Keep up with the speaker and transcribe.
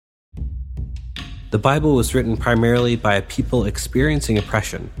The Bible was written primarily by a people experiencing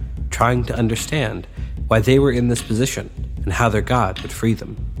oppression, trying to understand why they were in this position and how their God would free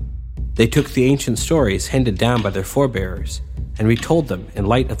them. They took the ancient stories handed down by their forebears and retold them in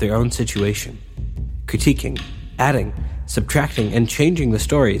light of their own situation, critiquing, adding, subtracting, and changing the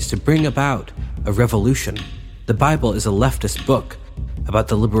stories to bring about a revolution. The Bible is a leftist book about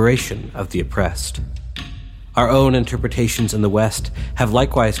the liberation of the oppressed. Our own interpretations in the West have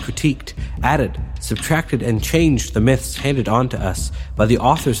likewise critiqued, added, subtracted, and changed the myths handed on to us by the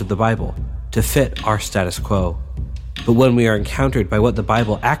authors of the Bible to fit our status quo. But when we are encountered by what the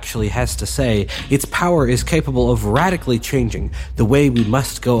Bible actually has to say, its power is capable of radically changing the way we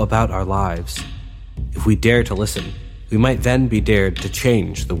must go about our lives. If we dare to listen, we might then be dared to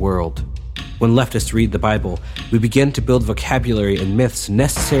change the world. When leftists read the Bible, we begin to build vocabulary and myths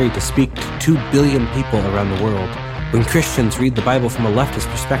necessary to speak to 2 billion people around the world. When Christians read the Bible from a leftist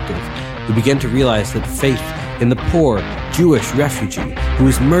perspective, we begin to realize that faith in the poor Jewish refugee who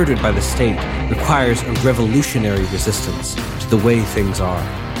is murdered by the state requires a revolutionary resistance to the way things are.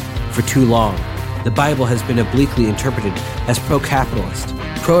 For too long, the Bible has been obliquely interpreted as pro-capitalist,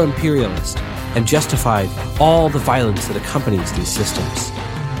 pro-imperialist, and justified all the violence that accompanies these systems.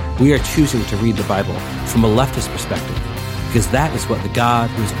 We are choosing to read the Bible from a leftist perspective because that is what the God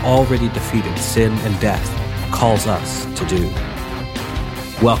who has already defeated sin and death calls us to do.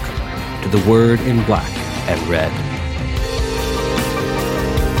 Welcome to the Word in Black and Red.